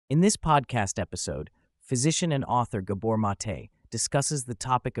In this podcast episode, physician and author Gabor Maté discusses the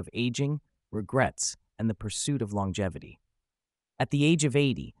topic of aging, regrets, and the pursuit of longevity. At the age of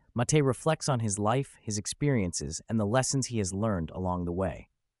 80, Maté reflects on his life, his experiences, and the lessons he has learned along the way.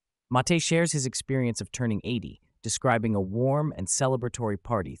 Maté shares his experience of turning 80, describing a warm and celebratory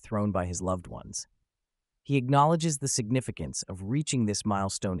party thrown by his loved ones. He acknowledges the significance of reaching this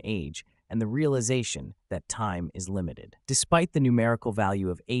milestone age and the realization that time is limited. Despite the numerical value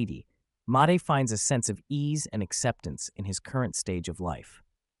of 80, Maté finds a sense of ease and acceptance in his current stage of life.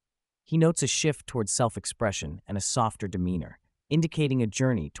 He notes a shift towards self-expression and a softer demeanor, indicating a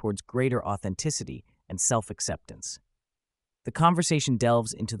journey towards greater authenticity and self-acceptance. The conversation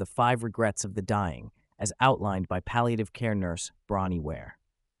delves into the 5 regrets of the dying, as outlined by palliative care nurse Bronnie Ware.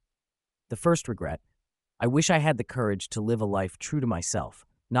 The first regret: I wish I had the courage to live a life true to myself,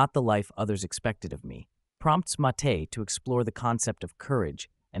 not the life others expected of me, prompts Maté to explore the concept of courage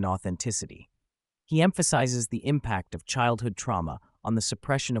and authenticity. He emphasizes the impact of childhood trauma on the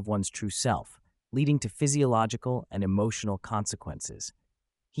suppression of one's true self, leading to physiological and emotional consequences.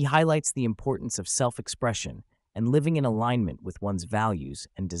 He highlights the importance of self-expression and living in alignment with one's values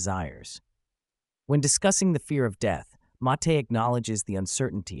and desires. When discussing the fear of death, Maté acknowledges the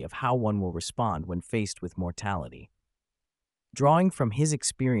uncertainty of how one will respond when faced with mortality. Drawing from his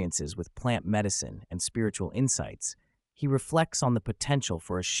experiences with plant medicine and spiritual insights, he reflects on the potential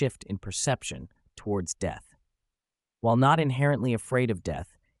for a shift in perception towards death. While not inherently afraid of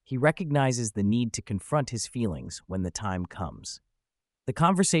death, he recognizes the need to confront his feelings when the time comes. The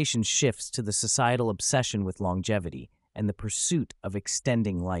conversation shifts to the societal obsession with longevity and the pursuit of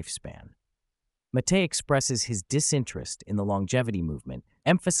extending lifespan. Maté expresses his disinterest in the longevity movement,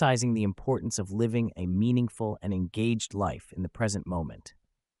 emphasizing the importance of living a meaningful and engaged life in the present moment.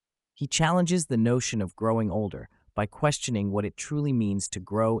 He challenges the notion of growing older by questioning what it truly means to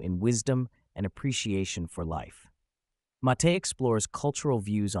grow in wisdom and appreciation for life. Maté explores cultural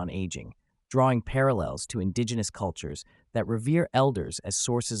views on aging, drawing parallels to indigenous cultures that revere elders as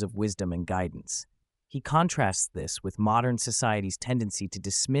sources of wisdom and guidance. He contrasts this with modern society's tendency to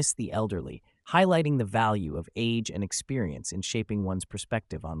dismiss the elderly, highlighting the value of age and experience in shaping one's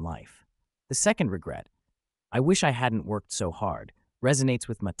perspective on life. The second regret, I wish I hadn't worked so hard, resonates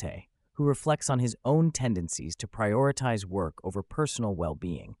with Maté, who reflects on his own tendencies to prioritize work over personal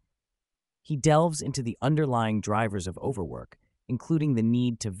well-being. He delves into the underlying drivers of overwork, including the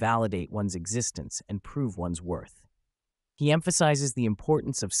need to validate one's existence and prove one's worth. He emphasizes the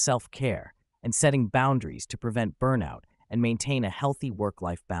importance of self-care and setting boundaries to prevent burnout and maintain a healthy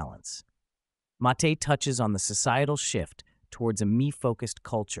work-life balance. Maté touches on the societal shift towards a me-focused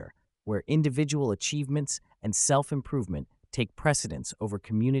culture where individual achievements and self-improvement take precedence over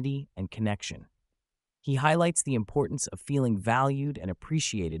community and connection. He highlights the importance of feeling valued and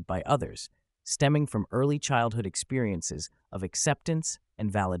appreciated by others, stemming from early childhood experiences of acceptance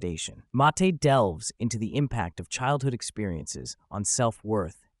and validation. Maté delves into the impact of childhood experiences on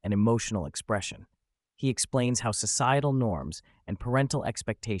self-worth and emotional expression. He explains how societal norms and parental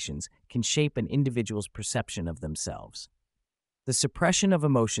expectations can shape an individual's perception of themselves. The suppression of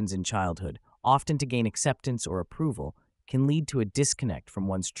emotions in childhood, often to gain acceptance or approval, can lead to a disconnect from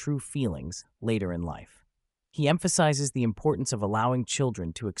one's true feelings later in life. He emphasizes the importance of allowing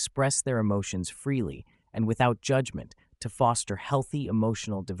children to express their emotions freely and without judgment to foster healthy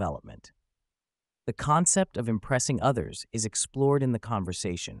emotional development. The concept of impressing others is explored in the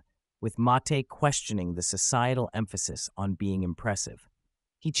conversation, with Maté questioning the societal emphasis on being impressive.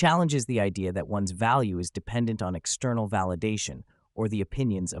 He challenges the idea that one's value is dependent on external validation or the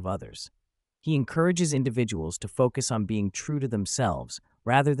opinions of others. He encourages individuals to focus on being true to themselves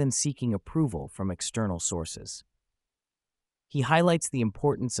rather than seeking approval from external sources. He highlights the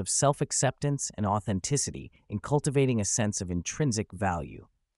importance of self-acceptance and authenticity in cultivating a sense of intrinsic value.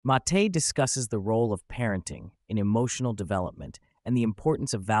 Maté discusses the role of parenting in emotional development and the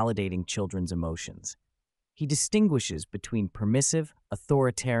importance of validating children's emotions. He distinguishes between permissive,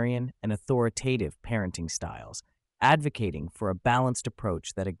 authoritarian, and authoritative parenting styles, advocating for a balanced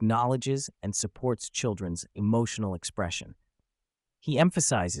approach that acknowledges and supports children's emotional expression. He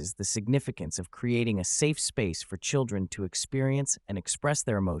emphasizes the significance of creating a safe space for children to experience and express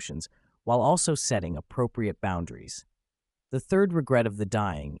their emotions while also setting appropriate boundaries. The third regret of the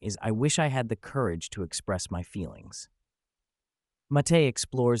dying is, I wish I had the courage to express my feelings. Maté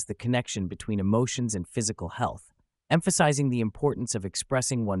explores the connection between emotions and physical health, emphasizing the importance of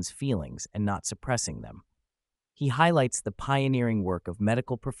expressing one's feelings and not suppressing them. He highlights the pioneering work of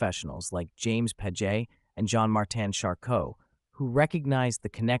medical professionals like James Paget and Jean-Martin Charcot, who recognized the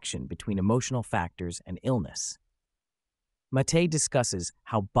connection between emotional factors and illness. Maté discusses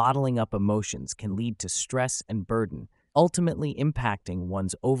how bottling up emotions can lead to stress and burden, ultimately impacting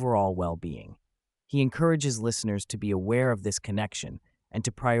one's overall well-being. He encourages listeners to be aware of this connection and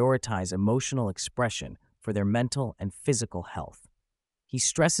to prioritize emotional expression for their mental and physical health. He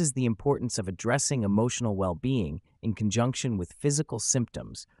stresses the importance of addressing emotional well-being in conjunction with physical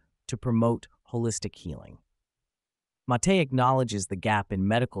symptoms to promote holistic healing. Maté acknowledges the gap in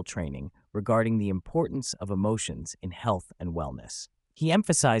medical training regarding the importance of emotions in health and wellness. He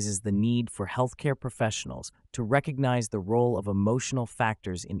emphasizes the need for healthcare professionals to recognize the role of emotional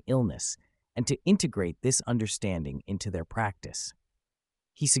factors in illness and to integrate this understanding into their practice.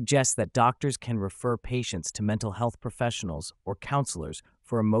 He suggests that doctors can refer patients to mental health professionals or counselors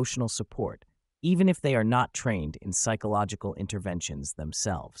for emotional support, even if they are not trained in psychological interventions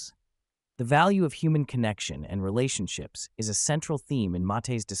themselves. The value of human connection and relationships is a central theme in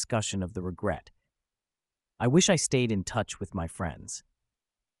Maté's discussion of the regret. I wish I stayed in touch with my friends.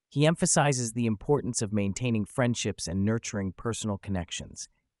 He emphasizes the importance of maintaining friendships and nurturing personal connections,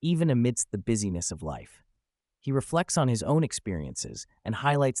 even amidst the busyness of life. He reflects on his own experiences and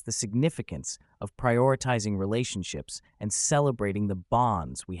highlights the significance of prioritizing relationships and celebrating the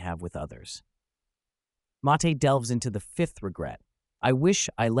bonds we have with others. Maté delves into the fifth regret. I wish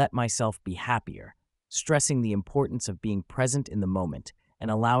I let myself be happier, stressing the importance of being present in the moment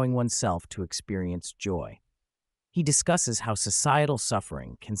and allowing oneself to experience joy. He discusses how societal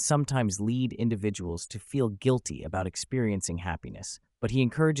suffering can sometimes lead individuals to feel guilty about experiencing happiness, but he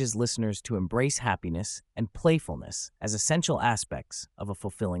encourages listeners to embrace happiness and playfulness as essential aspects of a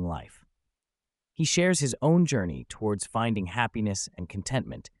fulfilling life. He shares his own journey towards finding happiness and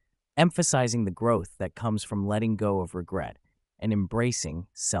contentment, emphasizing the growth that comes from letting go of regret and embracing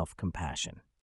self-compassion.